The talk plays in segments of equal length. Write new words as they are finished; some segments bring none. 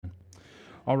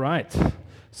All right.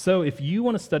 So if you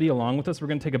want to study along with us, we're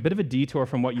going to take a bit of a detour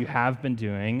from what you have been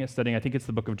doing, studying, I think it's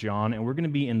the book of John, and we're going to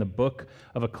be in the book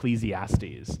of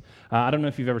Ecclesiastes. I don't know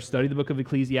if you've ever studied the book of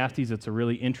Ecclesiastes. It's a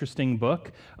really interesting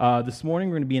book. This morning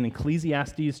we're going to be in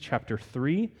Ecclesiastes chapter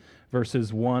 3,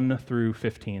 verses 1 through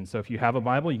 15. So if you have a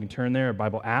Bible, you can turn there, a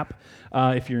Bible app.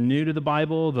 If you're new to the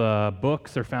Bible, the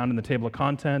books are found in the table of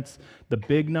contents. The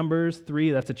big numbers,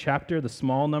 3, that's a chapter. The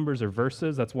small numbers are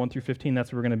verses. That's 1 through 15.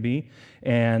 That's where we're going to be.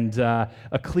 And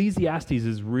Ecclesiastes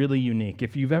is really unique.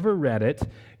 If you've ever read it,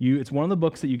 it's one of the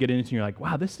books that you get into and you're like,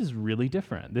 wow, this is really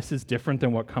different. This is different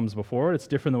than what comes before it. It's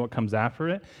different than what comes after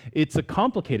it. It's a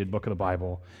complicated book of the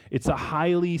Bible. It's a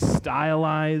highly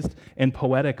stylized and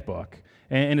poetic book.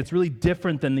 And it's really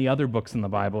different than the other books in the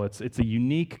Bible. It's a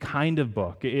unique kind of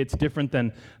book. It's different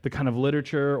than the kind of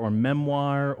literature or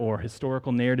memoir or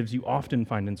historical narratives you often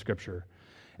find in Scripture.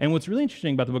 And what's really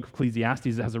interesting about the book of Ecclesiastes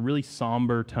is it has a really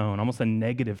somber tone, almost a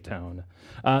negative tone.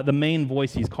 The main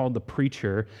voice, he's called the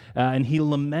preacher, and he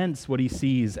laments what he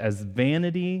sees as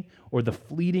vanity or the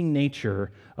fleeting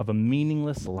nature of a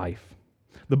meaningless life.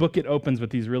 The book, it opens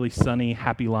with these really sunny,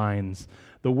 happy lines.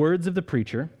 The words of the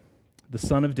preacher, the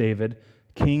son of David,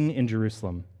 King in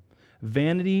Jerusalem.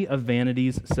 Vanity of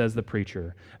vanities, says the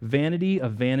preacher. Vanity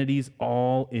of vanities,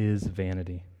 all is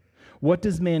vanity. What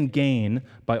does man gain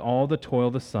by all the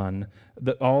toil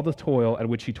all the toil at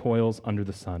which he toils under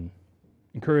the sun?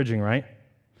 Encouraging, right?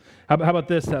 How about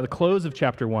this? At the close of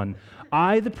chapter 1.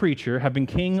 I, the preacher, have been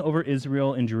king over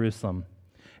Israel in Jerusalem,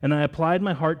 and I applied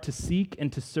my heart to seek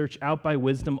and to search out by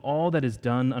wisdom all that is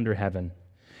done under heaven.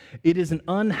 It is an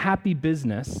unhappy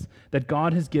business that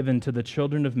God has given to the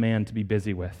children of man to be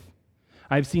busy with.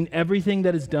 I have seen everything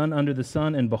that is done under the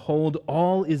sun, and behold,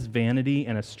 all is vanity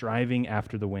and a striving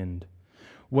after the wind.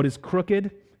 What is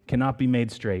crooked cannot be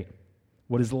made straight.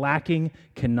 What is lacking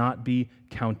cannot be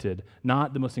counted.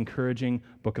 Not the most encouraging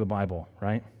book of the Bible,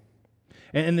 right?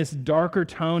 And in this darker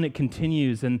tone, it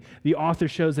continues, and the author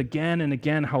shows again and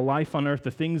again how life on earth,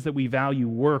 the things that we value,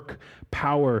 work,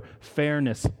 power,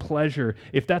 fairness, pleasure,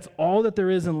 if that's all that there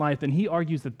is in life, then he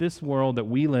argues that this world that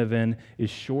we live in is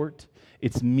short,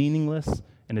 it's meaningless,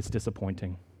 and it's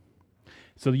disappointing.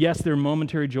 So yes, there are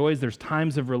momentary joys, there's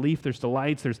times of relief, there's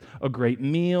delights, there's a great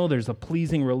meal, there's a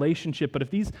pleasing relationship, but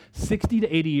if these 60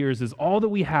 to 80 years is all that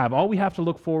we have, all we have to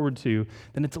look forward to,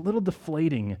 then it's a little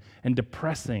deflating and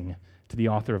depressing to the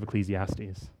author of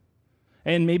Ecclesiastes.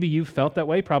 And maybe you've felt that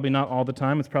way, probably not all the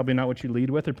time. It's probably not what you lead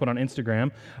with or put on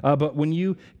Instagram. But when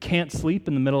you can't sleep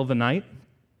in the middle of the night,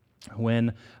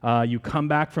 when you come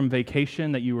back from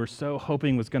vacation that you were so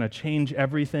hoping was going to change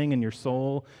everything and your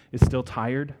soul is still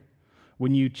tired,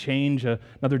 when you change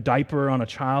another diaper on a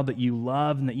child that you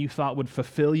love and that you thought would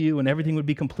fulfill you and everything would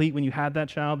be complete when you had that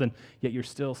child, and yet you're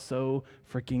still so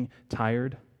freaking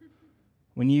tired,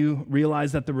 when you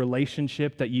realize that the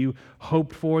relationship that you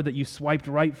hoped for, that you swiped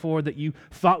right for, that you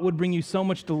thought would bring you so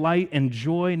much delight and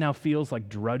joy now feels like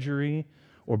drudgery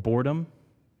or boredom,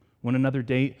 when another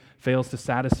date fails to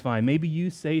satisfy, maybe you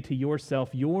say to yourself,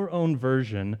 your own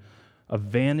version of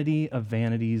vanity of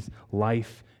vanities,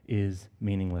 life is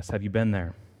meaningless. Have you been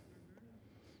there?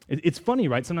 It's funny,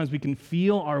 right? Sometimes we can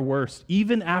feel our worst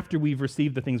even after we've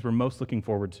received the things we're most looking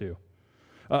forward to.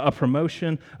 A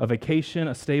promotion, a vacation,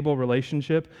 a stable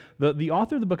relationship. The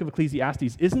author of the book of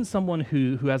Ecclesiastes isn't someone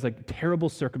who has like terrible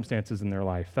circumstances in their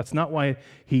life. That's not why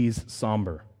he's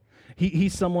somber.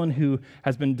 He's someone who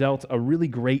has been dealt a really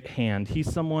great hand. He's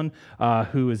someone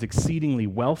who is exceedingly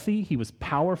wealthy. He was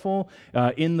powerful.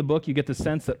 In the book, you get the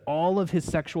sense that all of his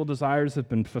sexual desires have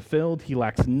been fulfilled. He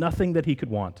lacks nothing that he could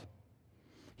want.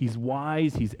 He's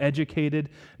wise, he's educated.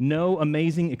 No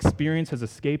amazing experience has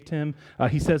escaped him.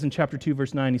 He says in chapter 2,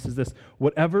 verse 9, he says this,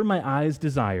 whatever my eyes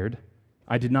desired,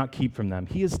 I did not keep from them.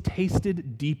 He has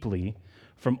tasted deeply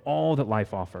from all that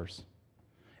life offers.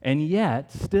 And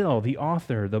yet, still, the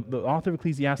author of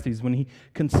Ecclesiastes, when he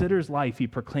considers life, he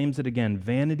proclaims it again,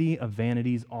 vanity of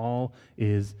vanities, all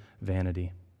is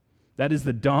vanity. That is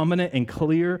the dominant and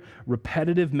clear,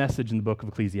 repetitive message in the book of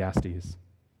Ecclesiastes.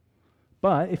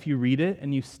 But if you read it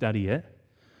and you study it,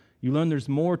 you learn there's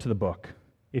more to the book.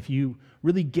 If you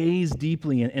really gaze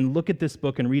deeply and look at this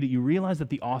book and read it, you realize that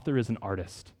the author is an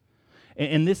artist.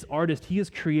 And this artist, he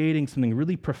is creating something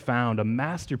really profound, a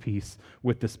masterpiece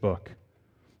with this book.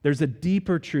 There's a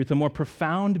deeper truth, a more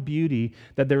profound beauty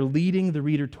that they're leading the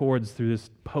reader towards through this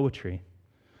poetry.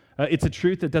 It's a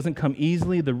truth that doesn't come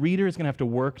easily. The reader is going to have to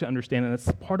work to understand it.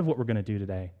 That's part of what we're going to do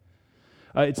today.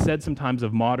 It's said sometimes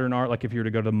of modern art, like if you were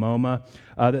to go to MoMA,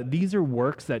 that these are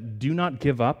works that do not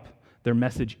give up their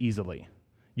message easily.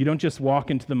 You don't just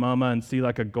walk into the MoMA and see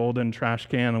like a golden trash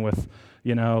can with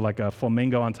like a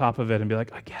flamingo on top of it and be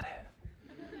like, I get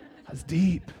it. That's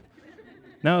deep.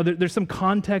 No, there's some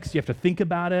context. You have to think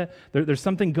about it. There's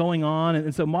something going on.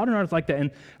 And so modern art is like that.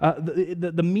 And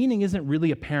the meaning isn't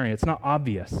really apparent. It's not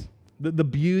obvious. The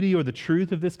beauty or the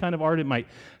truth of this kind of art, it might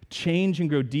change and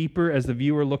grow deeper as the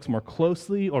viewer looks more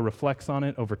closely or reflects on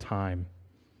it over time.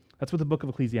 That's what the book of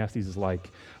Ecclesiastes is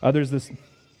like. There's this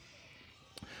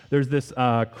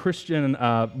Christian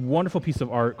wonderful piece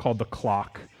of art called The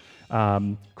Clock.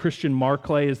 Christian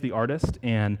Marclay is the artist,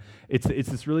 and it's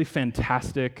this really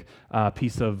fantastic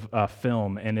piece of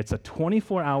film, and it's a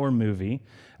 24-hour movie.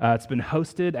 It's been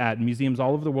hosted at museums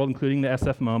all over the world, including the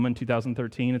SF MoMA in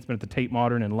 2013. It's been at the Tate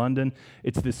Modern in London.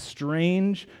 It's this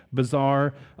strange,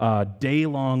 bizarre,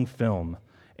 day-long film.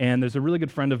 And there's a really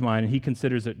good friend of mine, and he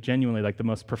considers it genuinely like the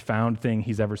most profound thing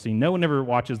he's ever seen. No one ever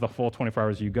watches the full 24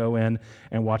 hours. You go in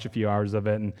and watch a few hours of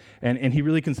it, and he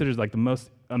really considers it like the most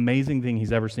amazing thing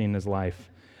he's ever seen in his life.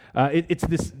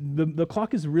 The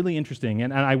clock is really interesting,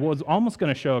 and I was almost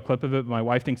going to show a clip of it, but my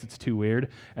wife thinks it's too weird,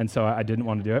 and so I didn't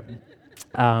want to do it.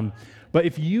 But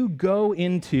if you go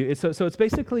into it, so it's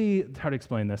basically, how to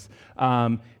explain this?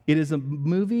 It is a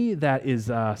movie that is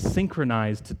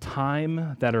synchronized to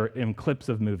time that are in clips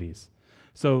of movies.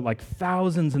 So like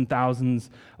thousands and thousands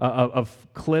of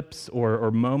clips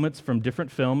or moments from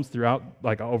different films throughout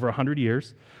like over 100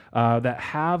 years that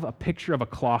have a picture of a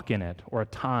clock in it or a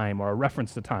time or a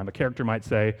reference to time. A character might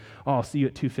say, oh, I'll see you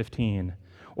at 2:15.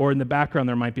 Or in the background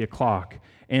there might be a clock.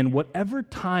 And whatever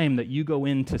time that you go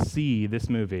in to see this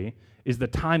movie is the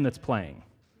time that's playing.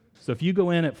 So if you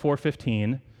go in at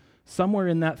 4:15, somewhere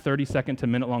in that 30-second to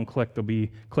minute-long clip, there'll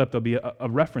be a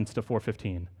reference to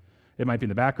 4:15. It might be in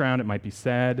the background, it might be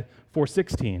said,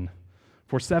 4:16,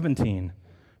 4:17,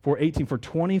 4:18, for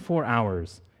 24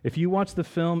 hours. If you watch the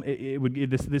film,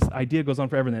 this idea goes on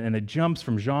forever, and it jumps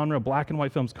from genre, black and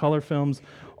white films, color films,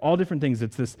 all different things.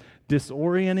 It's this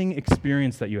disorienting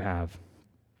experience that you have.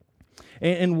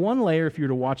 And one layer, if you were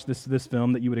to watch this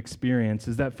film, that you would experience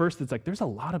is that first it's like, there's a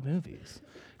lot of movies.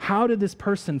 How did this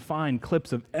person find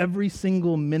clips of every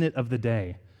single minute of the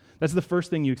day? That's the first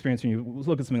thing you experience when you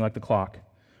look at something like The Clock.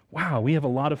 Wow, we have a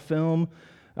lot of film.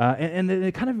 And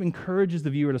it kind of encourages the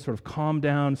viewer to sort of calm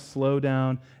down, slow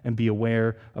down, and be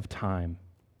aware of time.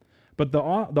 But the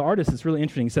artist is really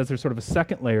interesting. He says there's sort of a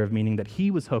second layer of meaning that he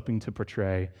was hoping to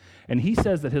portray. And he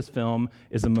says that his film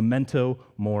is a memento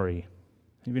mori.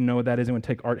 You even know what that is? Anyone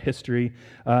take art history?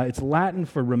 It's Latin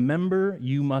for remember,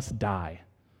 you must die.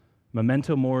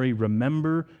 Memento mori,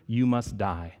 remember, you must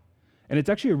die. And it's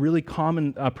actually a really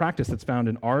common practice that's found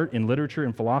in art, in literature,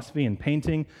 in philosophy, in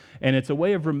painting. And it's a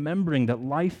way of remembering that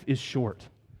life is short,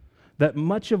 that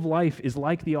much of life is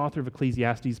like the author of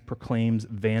Ecclesiastes proclaims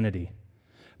vanity.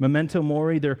 Memento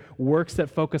mori, they're works that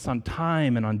focus on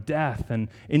time and on death, and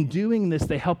in doing this,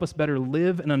 they help us better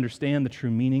live and understand the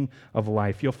true meaning of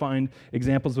life. You'll find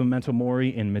examples of memento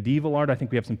mori in medieval art. I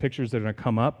think we have some pictures that are going to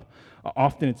come up.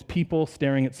 Often it's people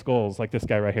staring at skulls, like this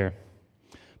guy right here.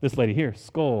 This lady here,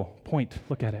 skull, point,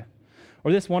 look at it.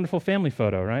 Or this wonderful family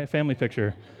photo, right? Family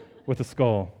picture with a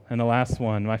skull. And the last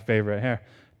one, my favorite here,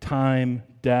 time,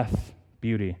 death,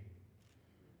 beauty.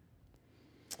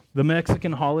 The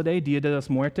Mexican holiday, Dia de los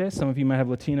Muertos, some of you might have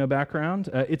Latino background,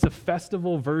 it's a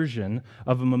festival version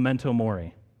of a memento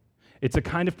mori. It's a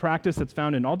kind of practice that's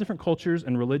found in all different cultures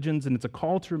and religions, and it's a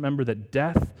call to remember that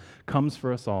death comes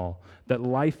for us all, that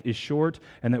life is short,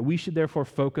 and that we should therefore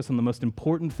focus on the most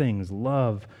important things,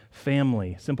 love,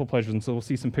 family, simple pleasures. And so we'll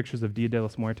see some pictures of Dia de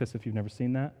los Muertos if you've never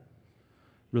seen that.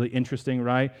 Really interesting,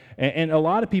 right? And a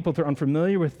lot of people that are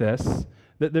unfamiliar with this,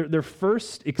 that their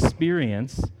first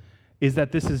experience is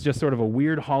that this is just sort of a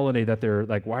weird holiday that they're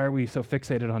like, why are we so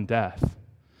fixated on death?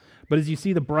 But as you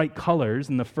see the bright colors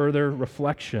and the further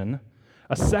reflection,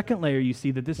 a second layer, you see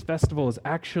that this festival is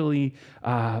actually,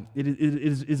 it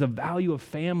is a value of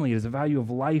family, it is a value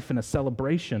of life and a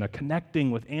celebration, a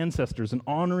connecting with ancestors, an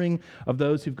honoring of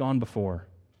those who've gone before.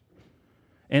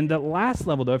 And the last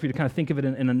level, though, if you kind of think of it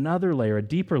in another layer, a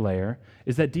deeper layer,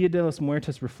 is that Dia de los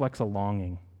Muertos reflects a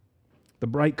longing. The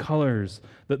bright colors,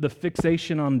 the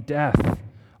fixation on death,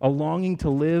 a longing to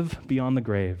live beyond the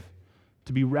grave,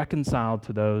 to be reconciled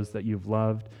to those that you've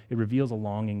loved. It reveals a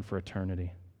longing for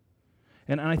eternity.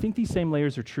 And I think these same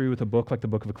layers are true with a book like the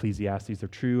book of Ecclesiastes. They're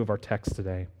true of our text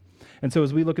today. And so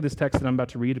as we look at this text that I'm about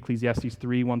to read, Ecclesiastes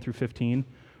 3, 1 through 15,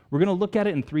 we're going to look at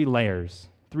it in three layers,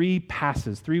 three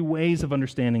passes, three ways of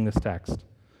understanding this text.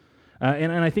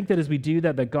 And I think that as we do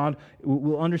that, that God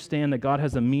will understand that God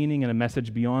has a meaning and a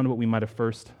message beyond what we might have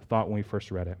first thought when we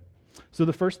first read it. So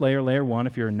the first layer, layer one,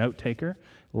 if you're a note taker,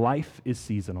 life is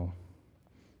seasonal.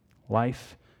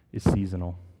 Life is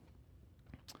seasonal.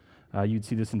 You'd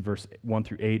see this in verse 1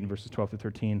 through 8 and verses 12 through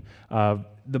 13.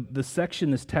 The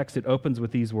section, this text, it opens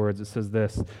with these words. It says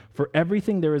this: "For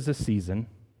everything there is a season,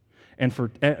 and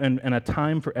a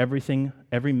time for everything,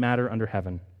 every matter under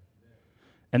heaven."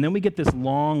 And then we get this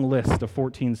long list of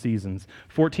 14 seasons,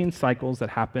 14 cycles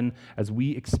that happen as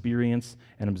we experience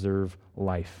and observe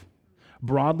life.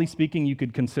 Broadly speaking, you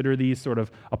could consider these sort of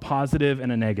a positive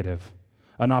and a negative,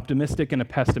 an optimistic and a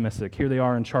pessimistic. Here they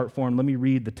are in chart form. Let me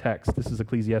read the text. This is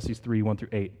Ecclesiastes 3, 1 through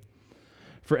 8.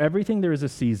 "For everything there is a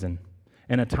season,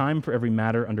 and a time for every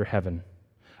matter under heaven,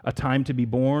 a time to be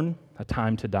born, a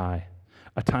time to die,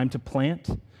 a time to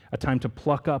plant, a time to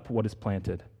pluck up what is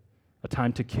planted, a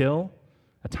time to kill,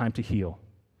 a time to heal,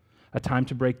 a time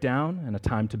to break down, and a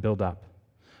time to build up,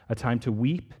 a time to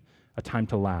weep, a time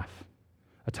to laugh,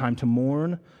 a time to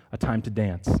mourn, a time to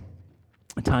dance,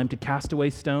 a time to cast away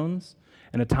stones,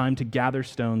 and a time to gather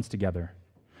stones together,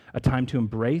 a time to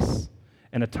embrace,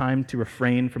 and a time to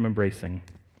refrain from embracing,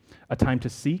 a time to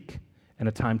seek, and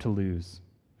a time to lose,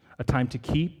 a time to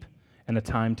keep, and a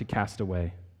time to cast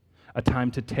away, a time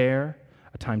to tear,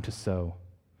 a time to sow,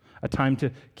 a time to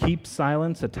keep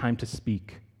silence, a time to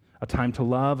speak, a time to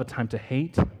love, a time to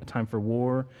hate, a time for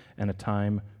war, and a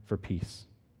time for peace."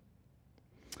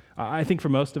 I think for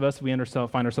most of us, we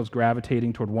find ourselves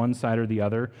gravitating toward one side or the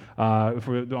other. If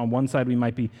we're on one side, we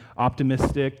might be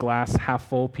optimistic, glass half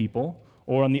full people,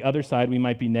 or on the other side, we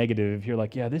might be negative. If you're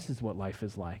like, yeah, this is what life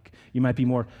is like, you might be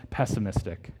more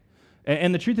pessimistic.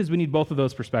 And the truth is, we need both of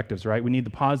those perspectives, right? We need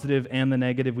the positive and the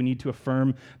negative. We need to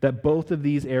affirm that both of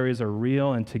these areas are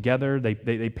real, and together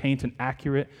they paint an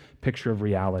accurate picture of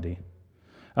reality.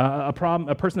 A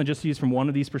person that just sees from one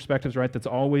of these perspectives, right, that's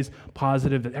always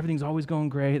positive, that everything's always going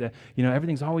great, that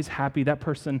everything's always happy, that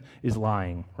person is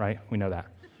lying, right? We know that.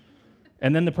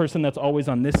 And then the person that's always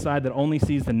on this side that only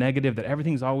sees the negative, that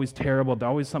everything's always terrible, there's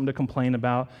always something to complain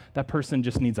about, that person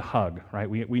just needs a hug, right?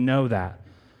 We know that.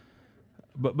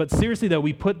 But seriously, though,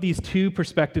 we put these two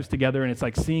perspectives together, and it's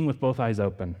like seeing with both eyes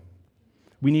open.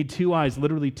 We need two eyes,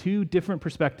 literally two different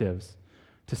perspectives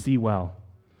to see well.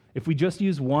 If we just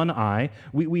use one eye,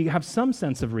 we have some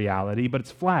sense of reality, but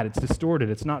it's flat, it's distorted,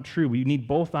 it's not true. We need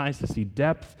both eyes to see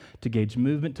depth, to gauge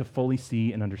movement, to fully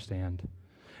see and understand.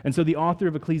 And so the author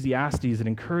of Ecclesiastes, it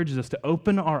encourages us to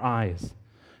open our eyes,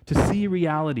 to see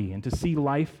reality and to see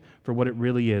life for what it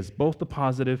really is, both the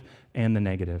positive and the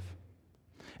negative.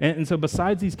 And so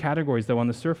besides these categories, though, on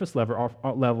the surface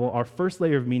level, our first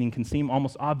layer of meaning can seem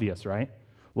almost obvious, right?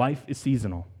 Life is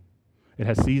seasonal. It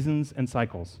has seasons and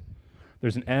cycles.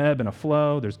 There's an ebb and a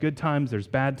flow, there's good times, there's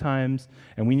bad times,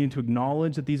 and we need to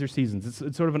acknowledge that these are seasons.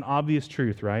 It's sort of an obvious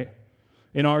truth, right?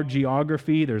 In our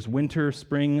geography, there's winter,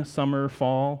 spring, summer,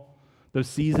 fall. Those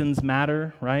seasons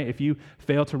matter, right? If you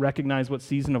fail to recognize what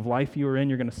season of life you are in,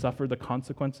 you're going to suffer the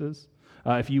consequences.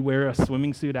 If you wear a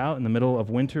swimming suit out in the middle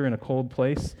of winter in a cold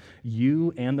place,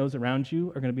 you and those around you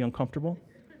are going to be uncomfortable.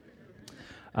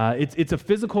 It's a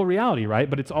physical reality, right?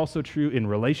 But it's also true in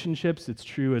relationships. It's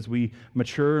true as we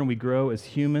mature and we grow as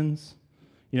humans.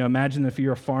 Imagine if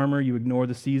you're a farmer, you ignore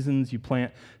the seasons, you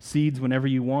plant seeds whenever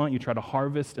you want, you try to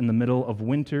harvest in the middle of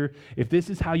winter. If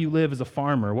this is how you live as a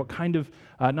farmer, what kind of,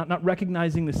 not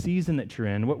recognizing the season that you're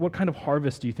in, what kind of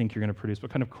harvest do you think you're going to produce?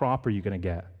 What kind of crop are you going to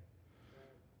get?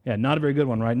 Yeah, not a very good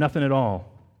one, right? Nothing at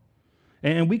all.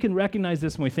 And we can recognize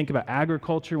this when we think about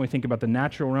agriculture, when we think about the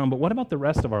natural realm, but what about the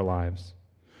rest of our lives?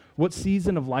 What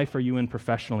season of life are you in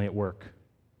professionally at work?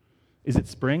 Is it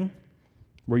spring,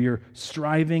 where you're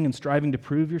striving to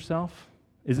prove yourself?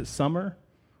 Is it summer,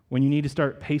 when you need to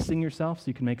start pacing yourself so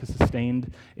you can make a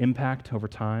sustained impact over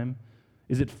time?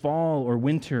 Is it fall or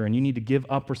winter, and you need to give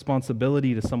up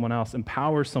responsibility to someone else,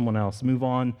 empower someone else, move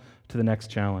on to the next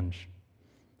challenge?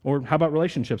 Or how about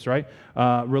relationships, right?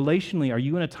 Relationally, are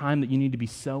you in a time that you need to be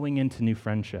sowing into new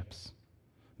friendships?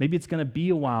 Maybe it's going to be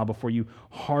a while before you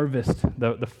harvest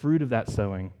the fruit of that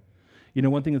sowing.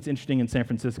 One thing that's interesting in San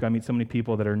Francisco, I meet so many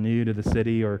people that are new to the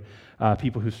city, or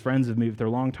people whose friends have moved. They're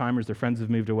long-timers, their friends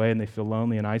have moved away, and they feel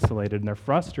lonely and isolated, and they're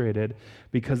frustrated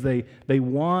because they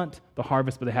want the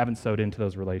harvest, but they haven't sowed into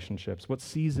those relationships. What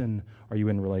season are you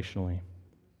in relationally?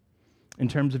 In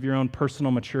terms of your own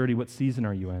personal maturity, what season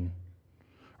are you in?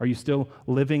 Are you still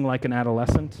living like an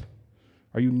adolescent?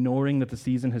 Are you ignoring that the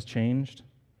season has changed?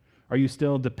 Are you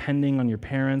still depending on your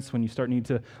parents when you start need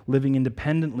to living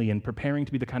independently and preparing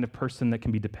to be the kind of person that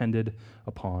can be depended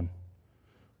upon?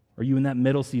 Are you in that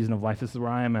middle season of life? This is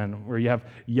where I am in, where you have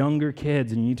younger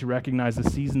kids and you need to recognize the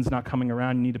season's not coming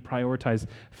around. You need to prioritize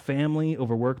family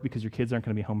over work because your kids aren't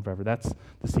going to be home forever. That's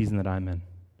the season that I'm in.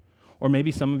 Or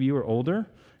maybe some of you are older,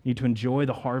 you need to enjoy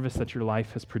the harvest that your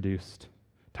life has produced.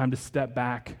 Time to step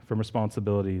back from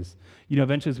responsibilities.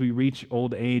 Eventually as we reach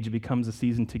old age, it becomes a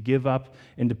season to give up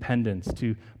independence,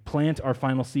 to plant our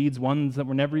final seeds, ones that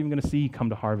we're never even going to see come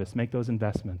to harvest, make those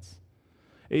investments.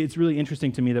 It's really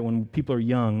interesting to me that when people are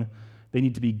young, they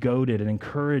need to be goaded and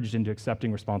encouraged into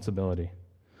accepting responsibility.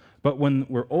 But when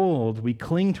we're old, we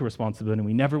cling to responsibility and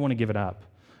we never want to give it up.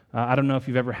 I don't know if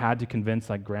you've ever had to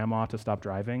convince grandma to stop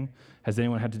driving. Has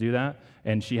anyone had to do that?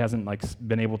 And she hasn't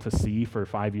been able to see for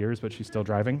 5 years, but she's still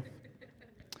driving.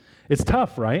 It's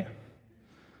tough, right?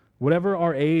 Whatever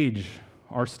our age,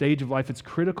 our stage of life, it's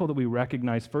critical that we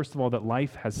recognize, first of all, that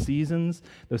life has seasons.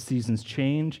 Those seasons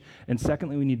change. And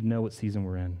secondly, we need to know what season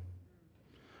we're in.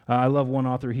 I love one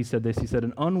author, he said this. He said,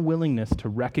 an unwillingness to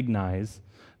recognize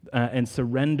and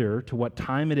surrender to what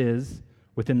time it is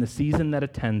within the season that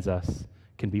attends us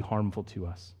can be harmful to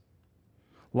us.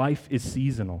 Life is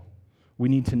seasonal. We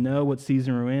need to know what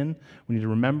season we're in. We need to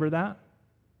remember that.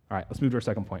 All right, let's move to our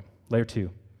second point. Layer 2.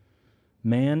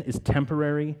 Man is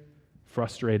temporary,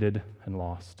 frustrated, and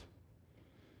lost.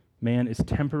 Man is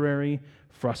temporary,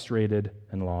 frustrated,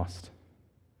 and lost.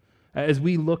 As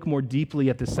we look more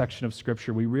deeply at this section of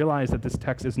Scripture, we realize that this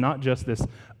text is not just this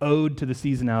ode to the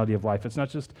seasonality of life. It's not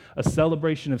just a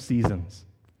celebration of seasons.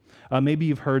 Maybe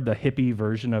you've heard the hippie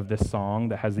version of this song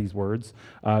that has these words.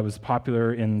 It was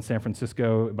popular in San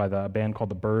Francisco by the band called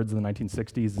the Byrds in the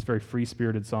 1960s. It's a very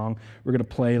free-spirited song. We're going to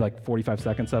play 45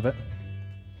 seconds of it.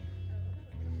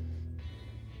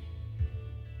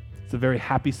 It's a very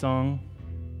happy song.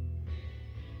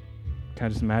 Can I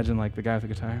just imagine the guy with the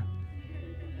guitar?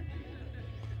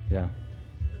 Yeah.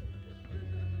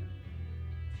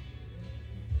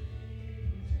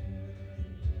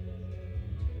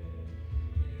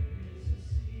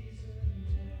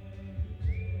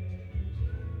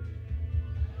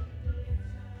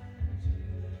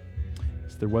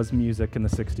 There was music in the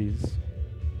 60s.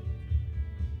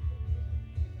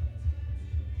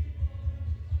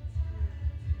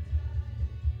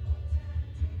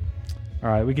 All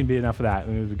right, we can be enough of that.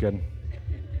 It'll be good.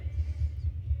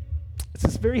 It's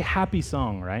this very happy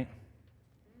song, right?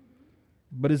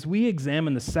 But as we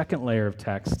examine the second layer of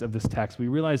this text, we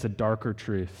realize a darker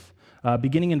truth.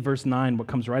 Beginning in verse 9, what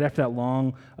comes right after that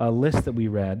long list that we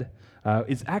read,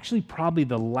 is actually probably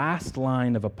the last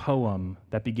line of a poem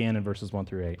that began in verses 1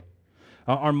 through 8.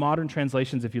 Our modern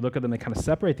translations, if you look at them, they kind of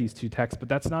separate these two texts, but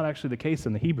that's not actually the case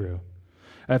in the Hebrew.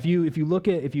 If you look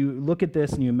at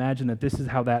this and you imagine that this is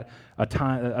how a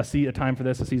time for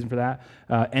this, a season for that,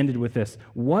 ended with this: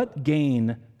 what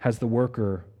gain has the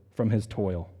worker from his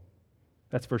toil?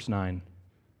 That's verse 9.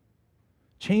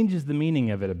 Changes the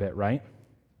meaning of it a bit, right?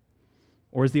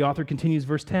 Or as the author continues,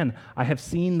 verse 10, I have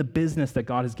seen the business that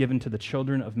God has given to the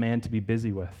children of man to be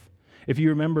busy with. If you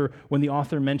remember when the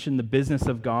author mentioned the business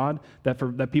of God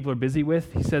that people are busy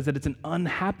with, he says that it's an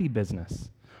unhappy business.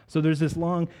 So there's this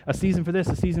a season for this,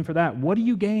 a season for that. What do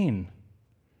you gain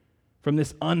from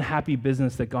this unhappy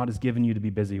business that God has given you to be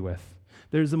busy with?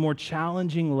 There's a more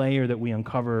challenging layer that we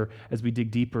uncover as we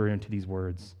dig deeper into these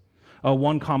words.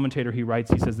 One commentator, he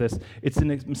writes, he says this: it's a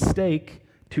mistake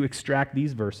to extract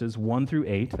these verses 1 through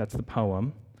 8, that's the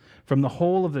poem, from the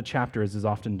whole of the chapter as is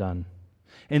often done,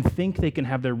 and think they can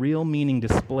have their real meaning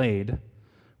displayed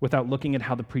without looking at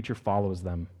how the preacher follows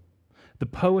them. The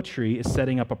poetry is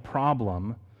setting up a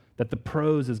problem that the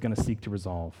prose is going to seek to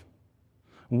resolve.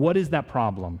 What is that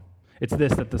problem? It's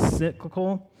this: that the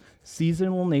cyclical,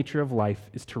 seasonal nature of life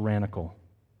is tyrannical,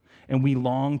 and we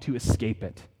long to escape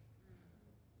it.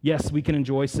 Yes, we can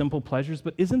enjoy simple pleasures,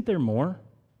 but isn't there more?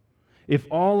 If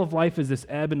all of life is this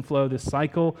ebb and flow, this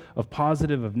cycle of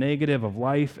positive, of negative, of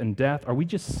life and death, are we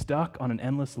just stuck on an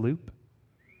endless loop?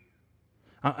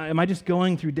 Am I just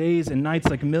going through days and nights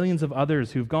like millions of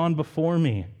others who've gone before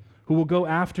me, who will go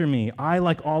after me? I,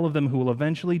 like all of them, who will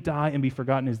eventually die and be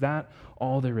forgotten. Is that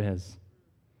all there is?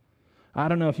 I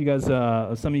don't know if you guys,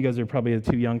 some of you guys are probably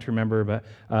too young to remember, but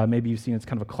maybe you've seen, it's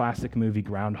kind of a classic movie,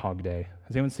 Groundhog Day.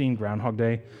 Has anyone seen Groundhog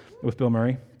Day with Bill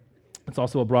Murray? It's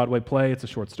also a Broadway play. It's a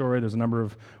short story. There's a number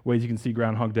of ways you can see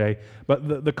Groundhog Day.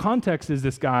 But the context is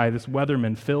this guy, this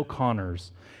weatherman, Phil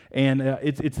Connors. And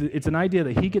it's an idea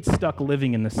that he gets stuck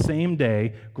living in the same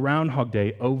day, Groundhog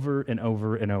Day, over and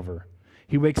over and over.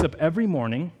 He wakes up every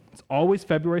morning. It's always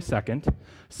February 2nd.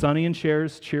 Sonny and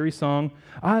Cher's cheery song,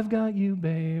 I've got you,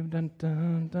 babe, dun,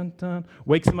 dun, dun, dun,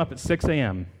 wakes him up at 6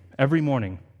 a.m. every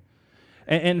morning.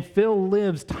 And Phil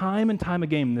lives time and time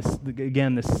again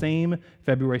the same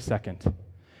February 2nd.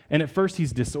 And at first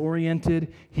he's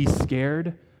disoriented, he's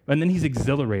scared, and then he's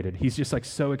exhilarated. He's just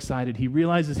so excited. He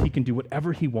realizes he can do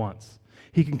whatever he wants.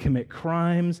 He can commit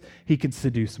crimes, he can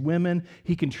seduce women,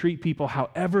 he can treat people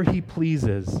however he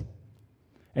pleases.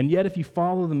 And yet, if you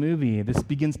follow the movie, this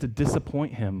begins to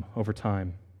disappoint him over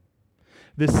time.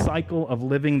 This cycle of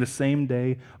living the same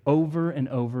day over and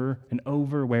over and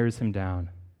over wears him down.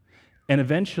 And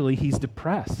eventually, he's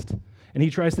depressed, and he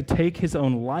tries to take his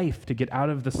own life to get out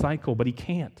of the cycle, but he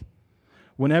can't.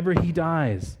 Whenever he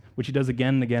dies, which he does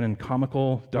again and again in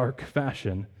comical, dark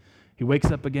fashion, he wakes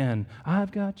up again.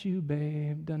 I've got you,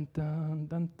 babe, dun dun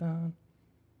dun dun.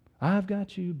 I've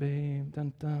got you, babe,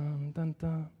 dun dun dun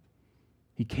dun.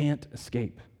 He can't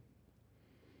escape.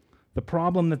 The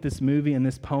problem that this movie and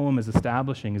this poem is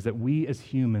establishing is that we as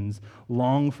humans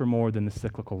long for more than the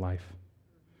cyclical life.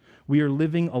 We are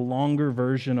living a longer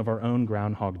version of our own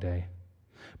Groundhog Day,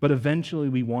 but eventually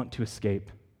we want to escape.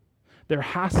 There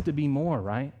has to be more,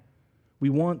 right? We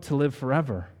want to live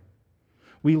forever.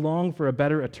 We long for a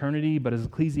better eternity, but as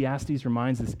Ecclesiastes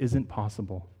reminds, this isn't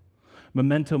possible.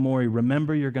 Memento mori,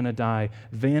 remember you're going to die.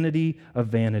 Vanity of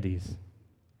vanities.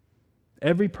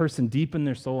 Every person deep in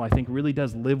their soul, I think, really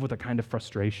does live with a kind of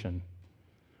frustration.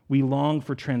 We long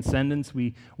for transcendence.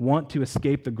 We want to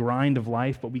escape the grind of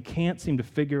life, but we can't seem to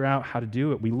figure out how to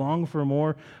do it. We long for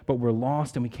more, but we're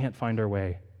lost and we can't find our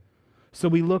way. So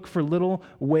we look for little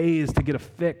ways to get a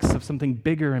fix of something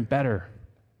bigger and better.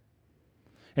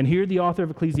 And here the author of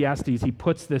Ecclesiastes, he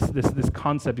puts this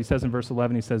concept. He says in verse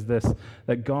 11, he says this,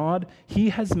 that God, he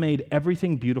has made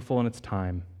everything beautiful in its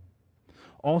time.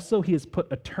 Also, he has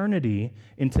put eternity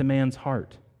into man's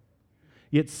heart,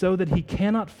 yet so that he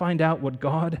cannot find out what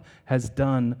God has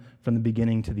done from the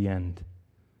beginning to the end.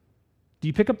 Do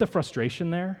you pick up the frustration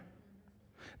there?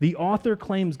 The author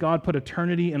claims God put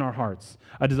eternity in our hearts,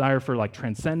 a desire for like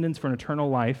transcendence, for an eternal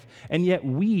life, and yet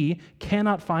we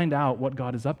cannot find out what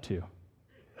God is up to.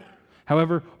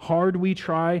 However hard we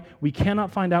try, we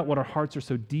cannot find out what our hearts are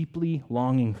so deeply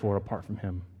longing for apart from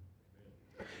him.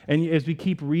 And as we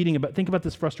keep reading think about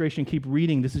this frustration, keep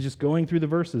reading. This is just going through the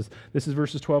verses. This is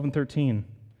verses 12 and 13.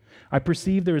 I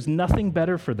perceive there is nothing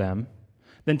better for them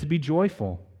than to be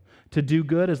joyful, to do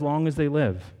good as long as they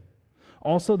live.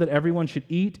 Also that everyone should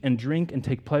eat and drink and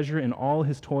take pleasure in all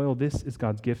his toil. This is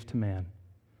God's gift to man.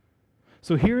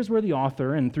 So here's where the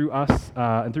author, and through us,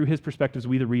 and through his perspectives,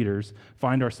 we the readers,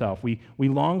 find ourselves. We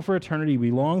long for eternity,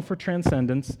 we long for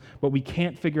transcendence, but we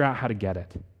can't figure out how to get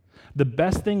it. The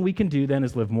best thing we can do then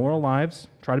is live moral lives,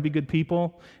 try to be good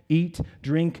people, eat,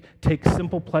 drink, take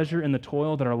simple pleasure in the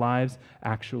toil that our lives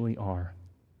actually are.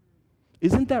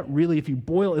 Isn't that really, if you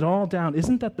boil it all down,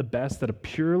 isn't that the best that a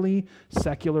purely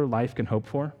secular life can hope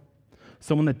for?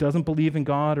 Someone that doesn't believe in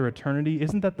God or eternity,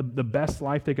 isn't that the best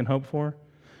life they can hope for?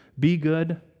 Be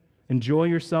good, enjoy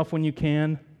yourself when you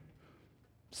can,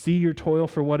 see your toil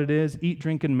for what it is, eat,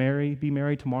 drink, and be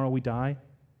merry, tomorrow we die.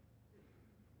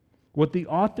 What the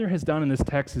author has done in this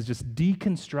text is just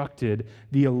deconstructed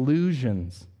the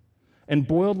illusions and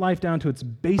boiled life down to its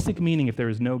basic meaning if there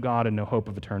is no God and no hope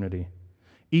of eternity.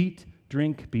 Eat,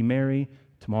 drink, be merry,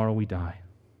 tomorrow we die.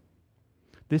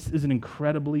 This is an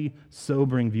incredibly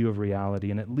sobering view of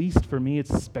reality, and at least for me,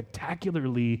 it's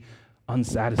spectacularly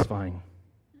unsatisfying.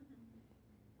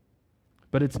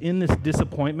 But it's in this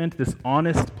disappointment, this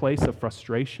honest place of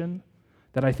frustration,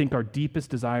 that I think our deepest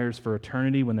desires for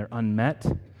eternity, when they're unmet,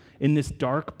 in this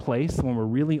dark place, when we're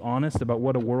really honest about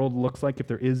what a world looks like if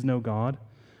there is no God,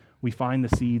 we find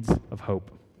the seeds of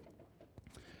hope.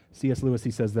 C.S. Lewis, he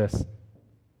says this,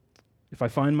 if I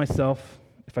find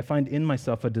in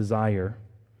myself a desire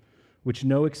which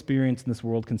no experience in this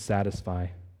world can satisfy,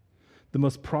 the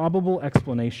most probable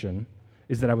explanation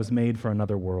is that I was made for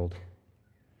another world.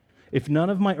 If none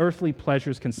of my earthly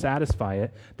pleasures can satisfy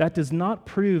it, that does not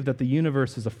prove that the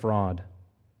universe is a fraud.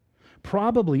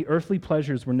 Probably earthly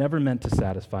pleasures were never meant to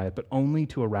satisfy it, but only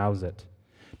to arouse it,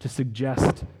 to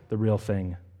suggest the real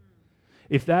thing.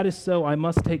 If that is so, I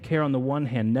must take care on the one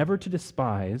hand never to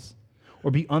despise or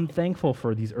be unthankful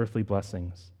for these earthly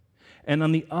blessings, and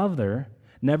on the other,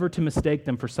 never to mistake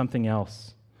them for something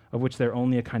else, of which they're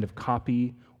only a kind of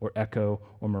copy or echo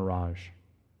or mirage.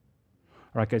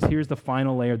 All right, guys, here's the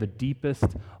final layer, the deepest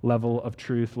level of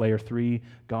truth, layer 3.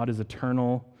 God is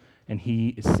eternal, and he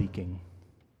is seeking.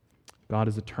 God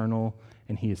is eternal,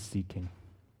 and he is seeking.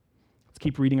 Let's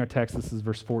keep reading our text. This is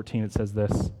verse 14. It says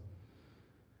this,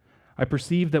 I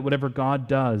perceive that whatever God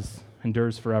does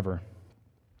endures forever.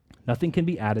 Nothing can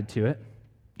be added to it,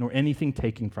 nor anything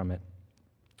taken from it.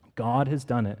 God has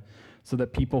done it so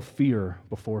that people fear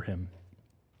before him.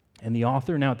 And the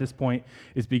author now at this point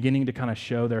is beginning to kind of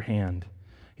show their hand.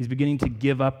 He's beginning to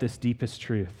give up this deepest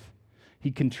truth.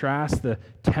 He contrasts the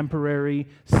temporary,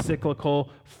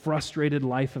 cyclical, frustrated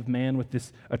life of man with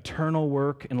this eternal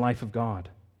work and life of God.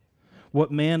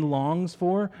 What man longs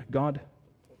for, God...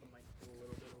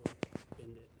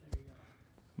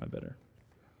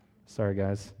 Sorry,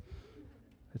 guys.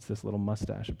 It's this little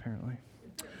mustache, apparently.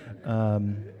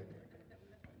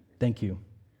 Thank you.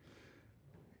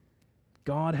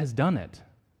 God has done it.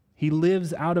 He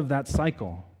lives out of that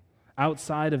cycle,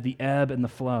 outside of the ebb and the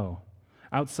flow,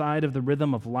 outside of the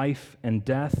rhythm of life and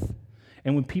death.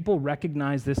 And when people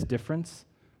recognize this difference,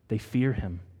 they fear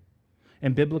him.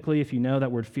 And biblically, if you know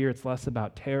that word fear, it's less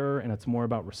about terror and it's more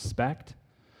about respect.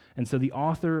 And so the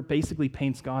author basically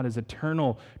paints God as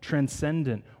eternal,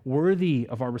 transcendent, worthy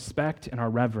of our respect and our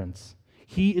reverence.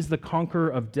 He is the conqueror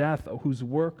of death, whose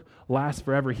work lasts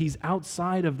forever. He's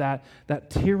outside of that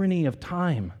tyranny of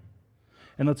time.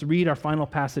 And let's read our final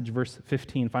passage, verse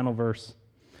 15, final verse.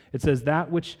 It says,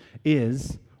 "That which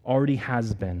is already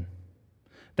has been.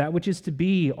 That which is to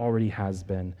be already has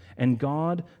been. And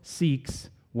God seeks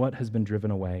what has been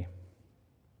driven away."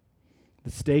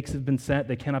 The stakes have been set.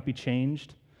 They cannot be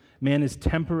changed. Man is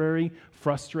temporary,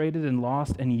 frustrated, and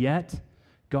lost, and yet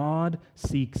God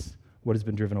seeks what has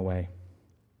been driven away.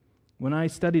 When I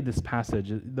studied this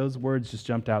passage, those words just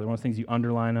jumped out. They're one of those things you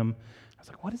underline them. I was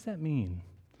like, what does that mean?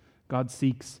 God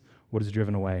seeks what is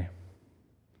driven away.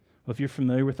 Well, if you're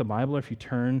familiar with the Bible, or if you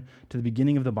turn to the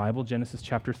beginning of the Bible, Genesis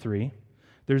chapter 3,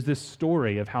 there's this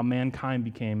story of how mankind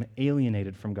became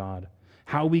alienated from God,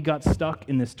 how we got stuck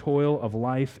in this toil of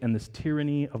life and this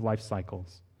tyranny of life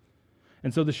cycles.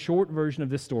 And so the short version of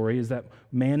this story is that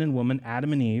man and woman,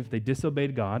 Adam and Eve, they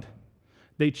disobeyed God.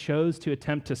 They chose to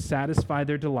attempt to satisfy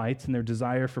their delights and their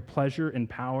desire for pleasure and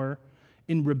power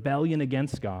in rebellion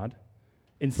against God,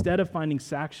 instead of finding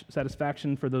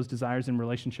satisfaction for those desires in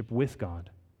relationship with God.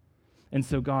 And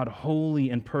so God, holy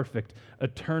and perfect,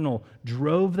 eternal,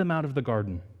 drove them out of the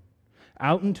garden,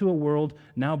 out into a world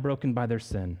now broken by their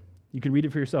sin. You can read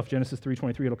it for yourself, Genesis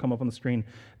 3:23, it'll come up on the screen.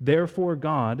 "Therefore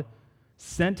God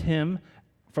sent him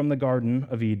from the Garden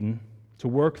of Eden to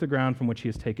work the ground from which he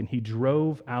has taken. He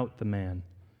drove out the man."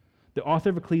 The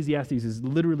author of Ecclesiastes is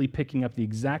literally picking up the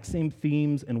exact same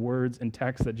themes and words and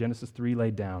texts that Genesis 3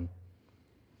 laid down.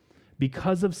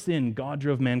 Because of sin, God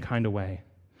drove mankind away,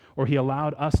 or he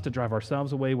allowed us to drive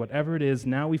ourselves away. Whatever it is,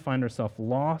 now we find ourselves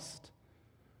lost,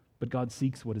 but God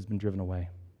seeks what has been driven away.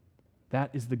 That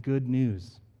is the good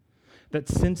news. That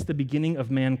since the beginning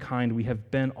of mankind, we have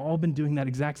all been doing that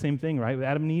exact same thing, right? What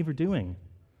Adam and Eve are doing.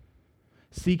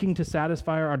 Seeking to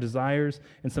satisfy our desires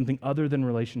in something other than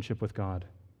relationship with God.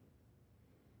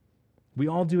 We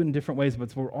all do it in different ways, but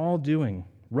it's what we're all doing,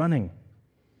 running.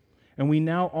 And we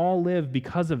now all live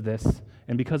because of this,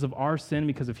 and because of our sin,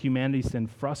 because of humanity's sin,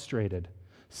 frustrated,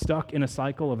 stuck in a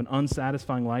cycle of an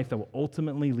unsatisfying life that will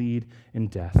ultimately lead in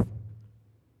death.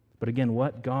 But again,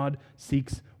 what? God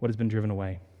seeks what has been driven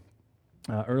away.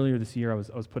 Earlier this year, I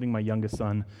was putting my youngest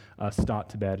son, Stott,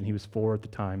 to bed, and he was 4 at the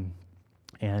time.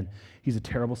 And he's a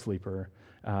terrible sleeper,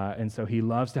 and so he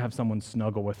loves to have someone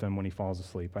snuggle with him when he falls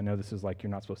asleep. I know this is like,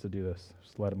 you're not supposed to do this.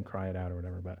 Just let him cry it out or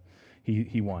whatever, but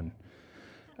he won.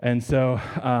 And so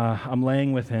I'm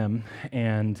laying with him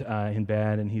and in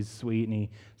bed, and he's sweet, and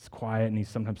he's quiet, and he's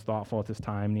sometimes thoughtful at this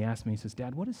time. And he asked me, he says,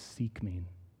 "Dad, what does seek mean?"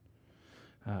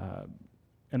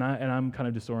 And I'm kind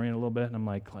of disoriented a little bit, and I'm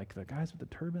like the guys with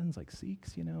the turbans, like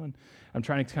Sikhs, and I'm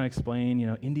trying to kind of explain,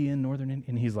 Indian, Northern Indian,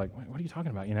 and he's like, "What are you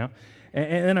talking about?" And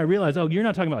then I realized, oh, you're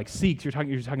not talking about like Sikhs, you're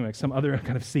talking about some other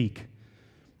kind of Sikh.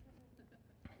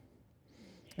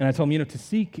 And I told him, to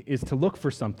seek is to look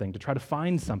for something, to try to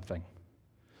find something.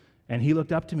 And he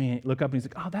looked up, and he's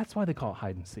like, "Oh, that's why they call it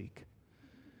hide and seek."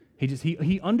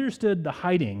 He understood the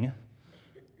hiding,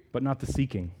 but not the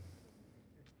seeking.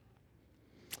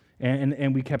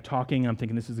 And we kept talking. I'm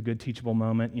thinking this is a good teachable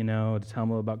moment, to tell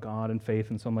him a little about God and faith.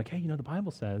 And so I'm like, hey, the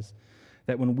Bible says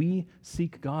that when we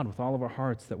seek God with all of our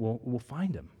hearts, that we'll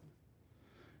find him.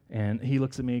 And he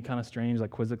looks at me kind of strange, like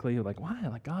quizzically, like, why?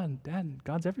 Like, God, Dad,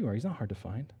 God's everywhere. He's not hard to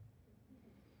find.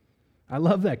 I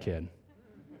love that kid.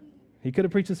 He could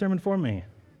have preached a sermon for me.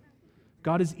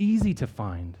 God is easy to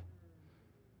find.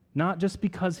 Not just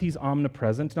because he's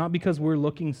omnipresent, not because we're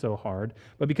looking so hard,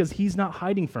 but because he's not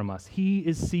hiding from us. He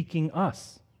is seeking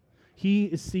us. He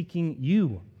is seeking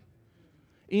you.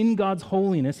 In God's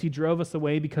holiness, he drove us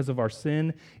away because of our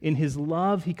sin. In his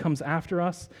love, he comes after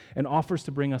us and offers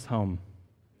to bring us home.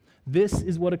 This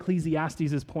is what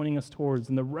Ecclesiastes is pointing us towards,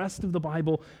 and the rest of the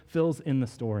Bible fills in the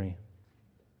story.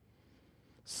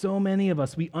 So many of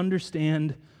us, we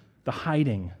understand the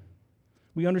hiding.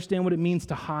 We understand what it means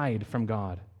to hide from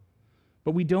God.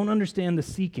 But we don't understand the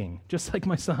seeking, just like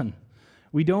my son.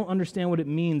 We don't understand what it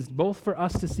means both for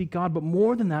us to seek God, but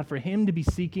more than that, for him to be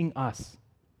seeking us.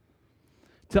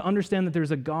 To understand that there's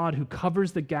a God who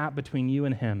covers the gap between you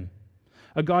and him.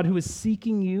 A God who is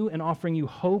seeking you and offering you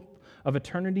hope, of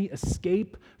eternity,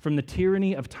 escape from the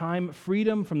tyranny of time,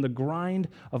 freedom from the grind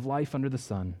of life under the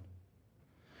sun.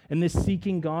 In this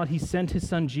seeking God, he sent his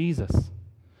son Jesus.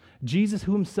 Jesus,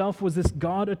 who himself was this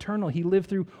God eternal. He lived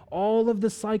through all of the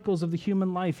cycles of the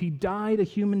human life. He died a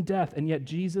human death, and yet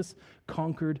Jesus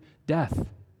conquered death.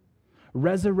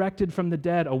 Resurrected from the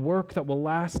dead, a work that will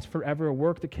last forever, a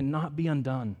work that cannot be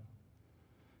undone.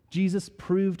 Jesus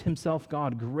proved himself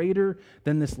God, greater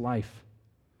than this life,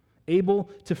 able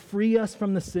to free us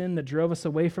from the sin that drove us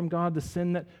away from God, the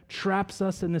sin that traps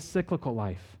us in this cyclical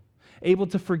life, able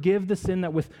to forgive the sin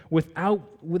that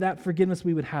without forgiveness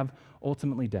we would have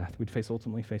ultimately death. We'd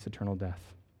ultimately face eternal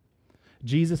death.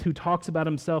 Jesus, who talks about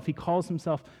himself, he calls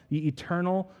himself the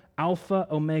eternal Alpha,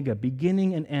 Omega,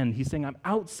 beginning and end. He's saying, I'm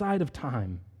outside of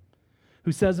time.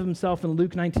 Who says of himself in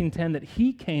Luke 19:10 that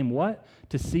he came, what?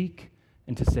 To seek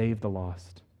and to save the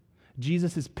lost.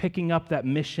 Jesus is picking up that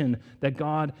mission that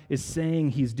God is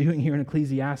saying he's doing here in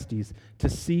Ecclesiastes, to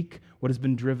seek what has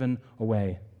been driven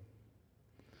away.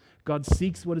 God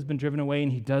seeks what has been driven away,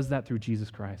 and he does that through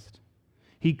Jesus Christ.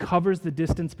 He covers the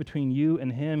distance between you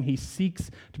and him. He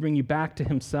seeks to bring you back to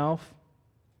himself.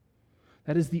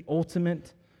 That is the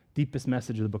ultimate, deepest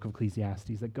message of the book of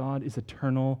Ecclesiastes, that God is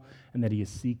eternal and that he is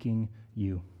seeking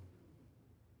you.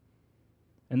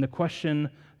 And the question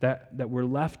that we're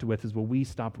left with is, will we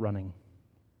stop running?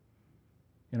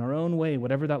 In our own way,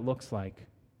 whatever that looks like.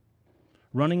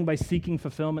 Running by seeking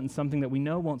fulfillment in something that we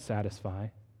know won't satisfy.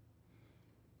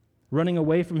 Running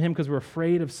away from him because we're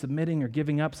afraid of submitting or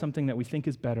giving up something that we think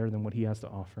is better than what he has to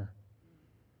offer.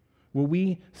 Will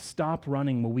we stop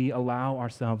running? Will we allow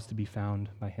ourselves to be found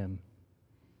by him?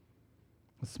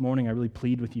 This morning, I really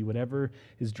plead with you, whatever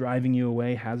is driving you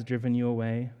away, has driven you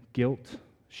away, guilt,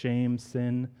 shame,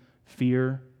 sin,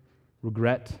 fear,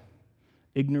 regret,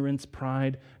 ignorance,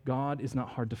 pride, God is not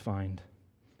hard to find.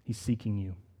 He's seeking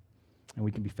you, and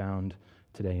we can be found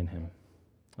today in him.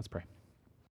 Let's pray.